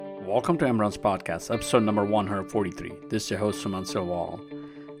Welcome to Imran's podcast, episode number 143. This is your host, Suman Silwal.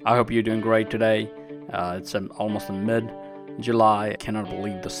 I hope you're doing great today. It's almost mid-July. I cannot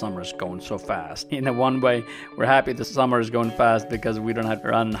believe the summer is going so fast. In one way, we're happy the summer is going fast because we don't have to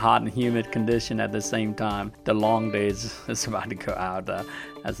run in hot and humid condition at the same time. The long days is about to go out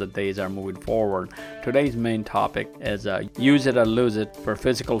as the days are moving forward. Today's main topic is use it or lose it for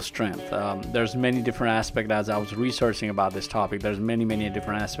physical strength. There's many different aspects. As I was researching about this topic, there's many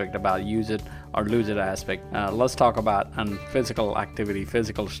different aspects about use it or lose it aspect. Let's talk about physical activity,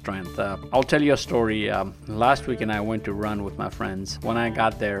 physical strength. I'll tell you a story. Last weekend I went to run with my friends. When I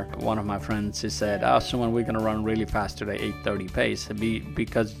got there, one of my friends, he said, Suman, we're going to run really fast today, 8:30 pace.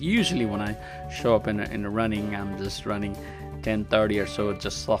 Because usually when I show up in the running, I'm just running 10:30 or so,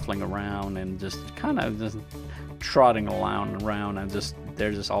 just shuffling around and just kind of just trotting around and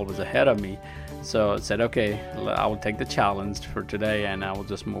they're just always ahead of me. So I said, okay, I will take the challenge for today and I will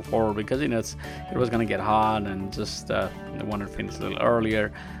just move forward because it was going to get hot and just I wanted to finish a little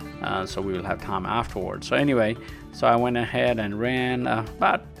earlier, so we will have time afterwards. So anyway, so I went ahead and ran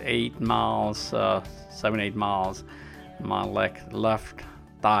about 8 miles, 7-8 miles. My left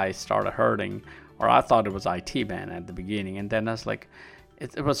thigh started hurting, or I thought it was IT band at the beginning, and then I was like,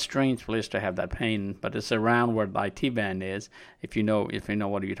 it was a strange place to have that pain, but it's around where the IT band is. If you know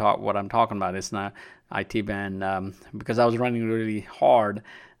what I'm talking about, it's not IT band because I was running really hard.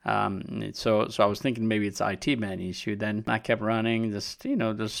 So I was thinking maybe it's IT band issue. Then I kept running, just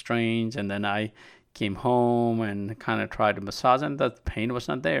strange, and then I came home and kind of tried to massage, and the pain was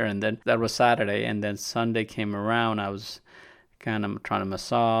not there. And then that was Saturday, and then Sunday came around. I was kind of trying to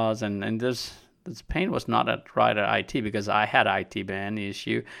massage, and this pain was not right at IT because I had IT band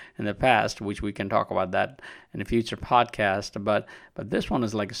issue in the past, which we can talk about that in a future podcast. But this one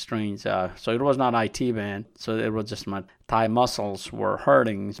is like a strange. So it was not IT band. So it was just my thigh muscles were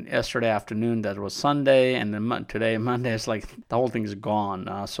hurting. Yesterday afternoon, that was Sunday, and then today Monday, it's like the whole thing is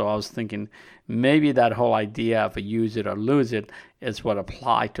gone. So I was thinking maybe that whole idea of a use it or lose it is what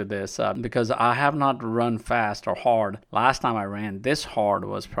applied to this because I have not run fast or hard. Last time I ran this hard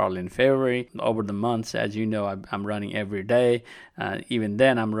was probably in February. Over the months, as you know, I'm running every day. Even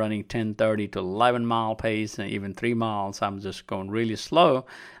then, I'm running 10:30 to 11 mile pace, and even 3 miles. I'm just going really slow.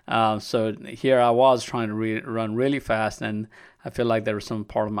 So here I was trying to run really fast, and I feel like there was some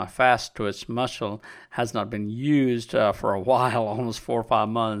part of my fast twitch muscle has not been used for a while, almost 4 or 5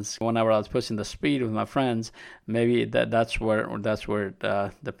 months. Whenever I was pushing the speed with my friends, maybe that's where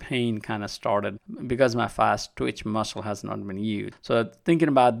the pain kind of started because my fast twitch muscle has not been used. So thinking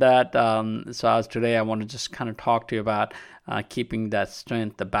about that, today I want to just kind of talk to you about keeping that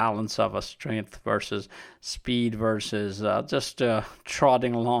strength, the balance of a strength versus speed versus just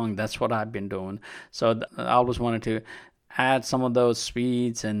trotting along. That's what I've been doing. So I always wanted to add some of those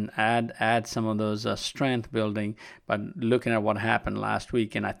speeds and add some of those strength building, but looking at what happened last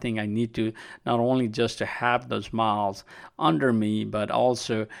week, and I think I need to not only just to have those miles under me, but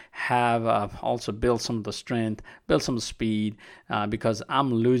also have also build some of the strength, build some speed, because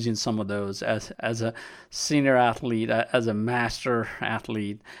I'm losing some of those as a senior athlete, as a master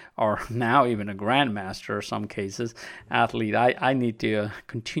athlete, or now even a grandmaster in some cases athlete. I need to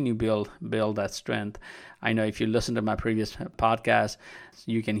continue build that strength. I know if you listen to my previous podcast,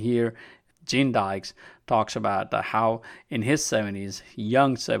 you can hear Gene Dykes talks about how in his 70s,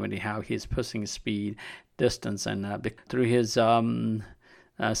 young 70, how he's pushing speed, distance, and through his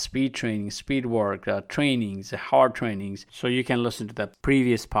speed training, speed work, trainings, hard trainings. So you can listen to the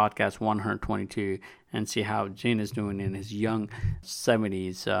previous podcast, 122, and see how Gene is doing in his young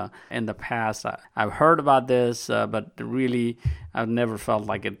 70s. In the past, I've heard about this, but really I've never felt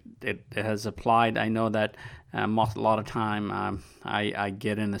like it has applied. I know that a lot of time I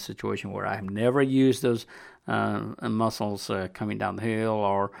get in a situation where I have never used those muscles coming down the hill,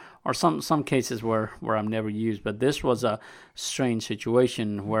 or some cases where I'm never used. But this was a strange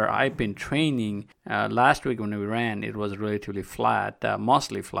situation where I've been training. Last week when we ran, it was relatively flat,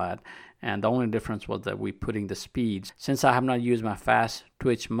 mostly flat. And the only difference was that we putting the speeds. Since I have not used my fast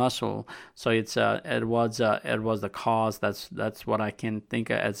twitch muscle, so it was the cause. That's what I can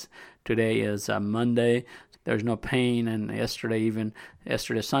think of as today is Monday. There's no pain, and yesterday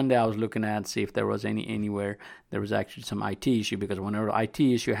Sunday I was looking at see if there was anywhere there was actually some IT issue, because whenever IT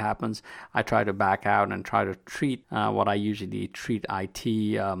issue happens, I try to back out and try to treat what I usually treat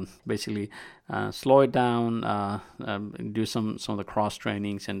IT, basically slow it down, do some of the cross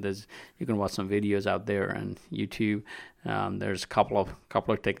trainings, and you can watch some videos out there on YouTube. There's a couple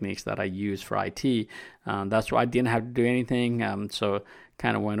of techniques that I use for IT. That's why I didn't have to do anything. So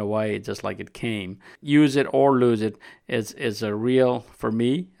kind of went away just like it came. Use it or lose it is a real for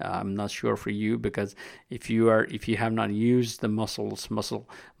me. I'm not sure for you, because if you have not used the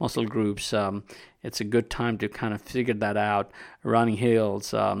muscle groups, it's a good time to kind of figure that out. Running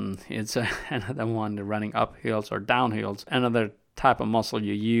hills, it's another one. Running up hills or down hills, another type of muscle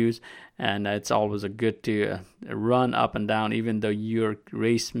you use, and it's always a good to run up and down, even though your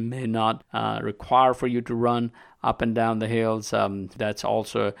race may not require for you to run up and down the hills. That's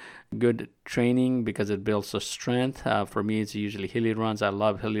also good training because it builds the strength. For me, it's usually hilly runs. I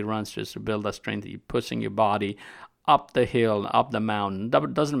love hilly runs just to build that strength. You're pushing your body up the hill, up the mountain.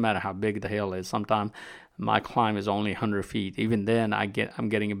 It doesn't matter how big the hill is. Sometimes my climb is only 100 feet. Even then, I'm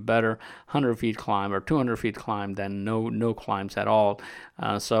getting a better 100 feet climb or 200 feet climb than no climbs at all.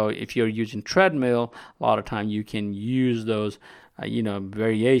 So if you're using treadmill, a lot of time you can use those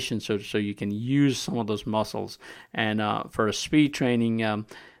variations, so you can use some of those muscles. And for speed training,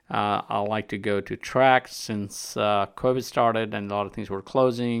 I like to go to track since COVID started and a lot of things were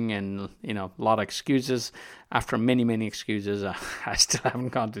closing, and a lot of excuses. After many excuses, I still haven't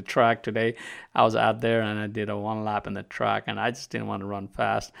gone to track today. I was out there and I did a 1 lap in the track, and I just didn't want to run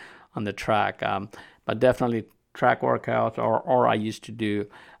fast on the track. But definitely track workouts, or I used to do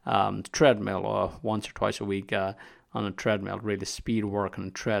treadmill once or twice a week on a treadmill, really speed work on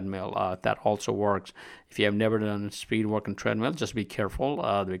a treadmill. That also works. If you have never done speed work on treadmill, just be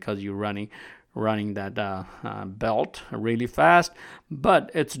careful because you're running that belt really fast,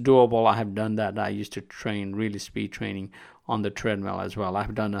 but it's doable. I have done that. I used to train really speed training on the treadmill as well.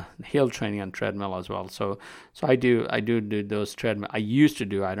 I've done a hill training on treadmill as well. So I do those treadmill. I used to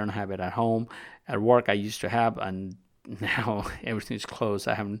do. I don't have it at home. At work, I used to have, and now everything's closed.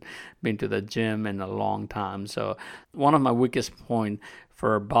 I haven't been to the gym in a long time. So one of my weakest point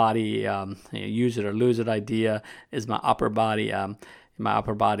for body, use it or lose it idea is my upper body. My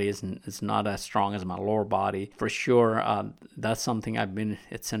upper body is not as strong as my lower body. For sure, that's something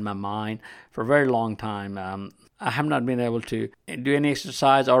it's in my mind for a very long time. I have not been able to do any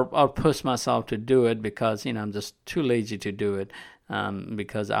exercise or push myself to do it because, I'm just too lazy to do it.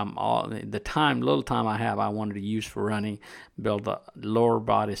 Because the little time I have, I wanted to use for running, build the lower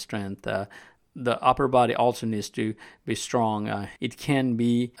body strength. The upper body also needs to be strong. It can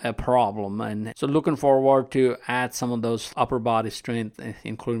be a problem, and so looking forward to add some of those upper body strength,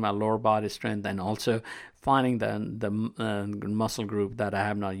 including my lower body strength, and also finding the muscle group that I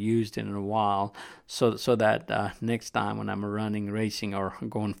have not used in a while, so that next time when I'm running, racing, or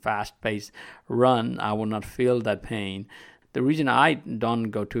going fast-paced run, I will not feel that pain. The reason I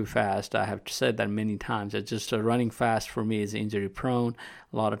don't go too fast, I have said that many times, it's just running fast for me is injury prone.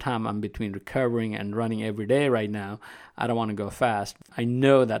 A lot of time I'm between recovering and running every day right now. I don't want to go fast. I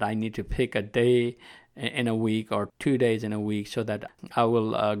know that I need to pick a day in a week or 2 days in a week so that I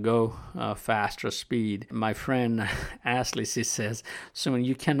will go faster speed. My friend Ashley, she says, so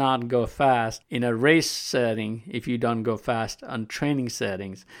you cannot go fast in a race setting if you don't go fast on training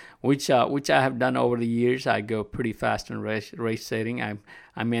settings, which I have done over the years. I go pretty fast in race setting.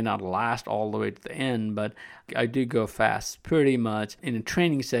 I may not last all the way to the end, but I do go fast pretty much. In a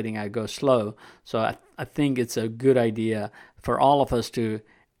training setting, I go slow. So I think it's a good idea for all of us to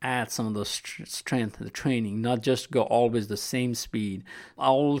add some of those strength to the training, not just go always the same speed.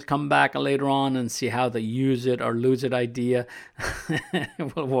 I'll come back later on and see how the use it or lose it idea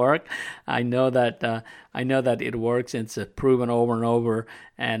will work. I know that it works. It's proven over and over,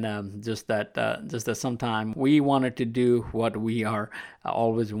 and just that sometimes we wanted to do what we are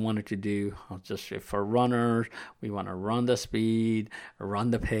always wanted to do. Just for runners, we want to run the speed,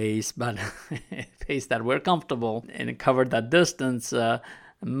 run the pace, but pace that we're comfortable and cover that distance.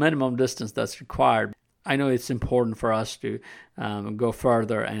 Minimum distance that's required. I know it's important for us to go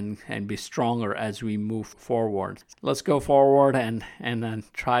further and be stronger as we move forward. Let's go forward and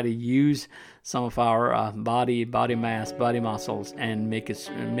try to use some of our body mass, body muscles, and make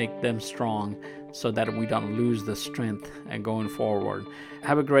them strong so that we don't lose the strength going forward.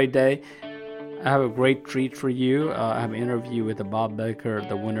 Have a great day. I have a great treat for you. I have an interview with Bob Baker,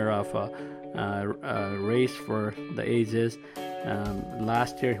 the winner of a race for the ages.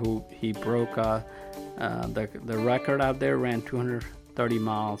 Last year, he broke the record out there, ran 230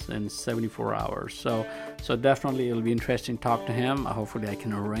 miles in 74 hours. So definitely it'll be interesting to talk to him. Hopefully I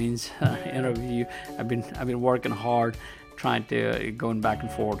can arrange an interview. I've been working hard, trying to going back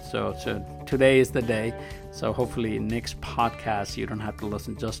and forth. So today is the day. So hopefully next podcast you don't have to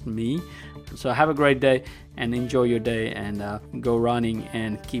listen just me. So have a great day and enjoy your day, and go running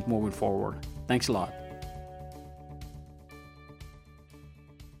and keep moving forward. Thanks a lot.